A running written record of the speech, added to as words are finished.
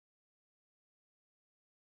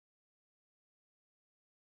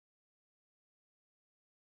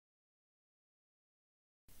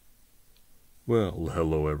Well,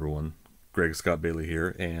 hello everyone. Greg Scott Bailey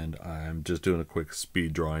here, and I'm just doing a quick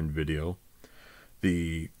speed drawing video.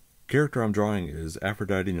 The character I'm drawing is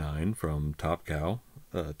Aphrodite IX from Top Cow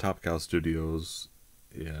Studios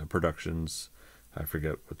Productions. I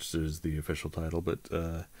forget which is the official title, but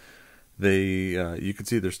you can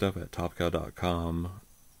see their stuff at topcow.com.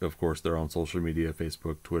 Of course, they're on social media,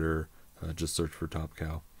 Facebook, Twitter. Just search for Top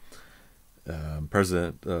Cow.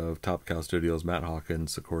 President of Top Cow Studios, Matt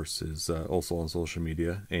Hawkins, of course, is also on social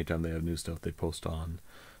media. Anytime they have new stuff, they post on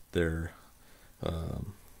their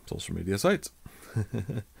social media sites.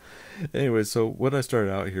 Anyway, so what I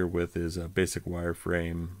started out here with is a basic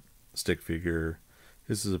wireframe stick figure.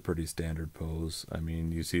 This is a pretty standard pose. I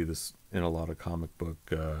mean, you see this in a lot of comic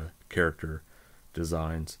book character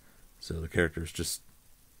designs. So the character is just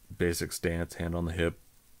basic stance, hand on the hip,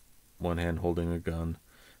 one hand holding a gun.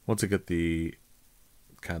 Once I get the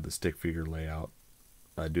kind of the stick figure layout,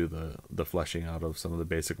 I do the fleshing out of some of the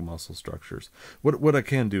basic muscle structures. What I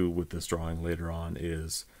can do with this drawing later on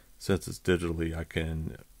is, since it's digitally, I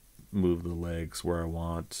can move the legs where I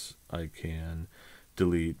want. I can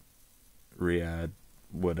delete, re-add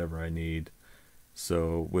whatever I need.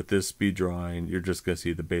 So with this speed drawing, you're just going to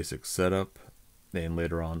see the basic setup, and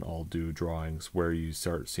later on I'll do drawings where you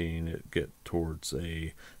start seeing it get towards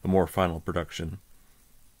a more final production.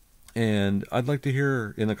 And I'd like to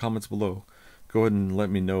hear in the comments below. Go ahead and let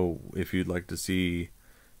me know if you'd like to see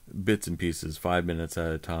bits and pieces, 5 minutes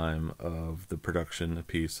at a time, of the production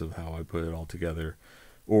piece of how I put it all together.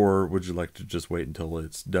 Or would you like to just wait until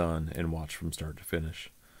it's done and watch from start to finish?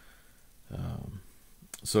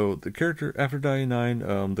 So the character Aphrodite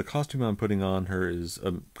IX, the costume I'm putting on her is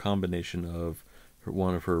a combination of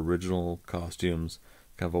one of her original costumes,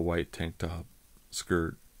 kind of a white tank top,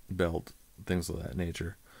 skirt, belt, things of that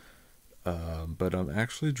nature. But I'm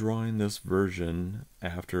actually drawing this version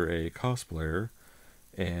after a cosplayer,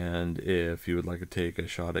 and if you would like to take a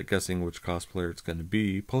shot at guessing which cosplayer it's going to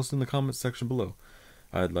be, post in the comments section below.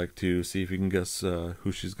 I'd like to see if you can guess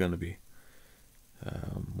who she's going to be.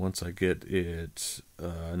 Once I get it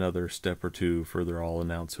another step or two further, I'll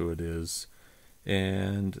announce who it is,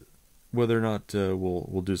 and whether or not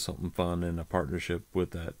we'll do something fun in a partnership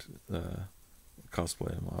with that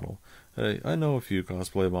cosplay model. I know a few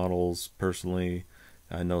cosplay models personally.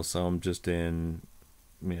 I know some just in,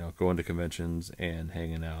 going to conventions and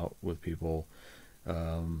hanging out with people.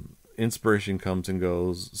 Inspiration comes and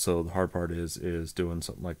goes, so the hard part is doing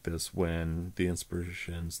something like this when the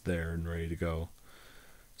inspiration's there and ready to go.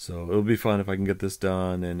 So it'll be fun if I can get this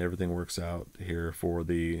done and everything works out here for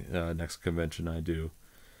the next convention I do.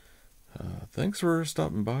 Thanks for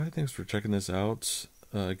stopping by. Thanks for checking this out.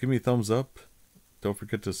 Give me a thumbs up. Don't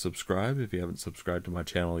forget to subscribe if you haven't subscribed to my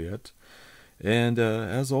channel yet. And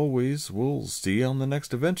as always, we'll see you on the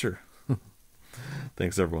next adventure.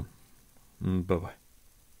 Thanks, everyone. Bye-bye.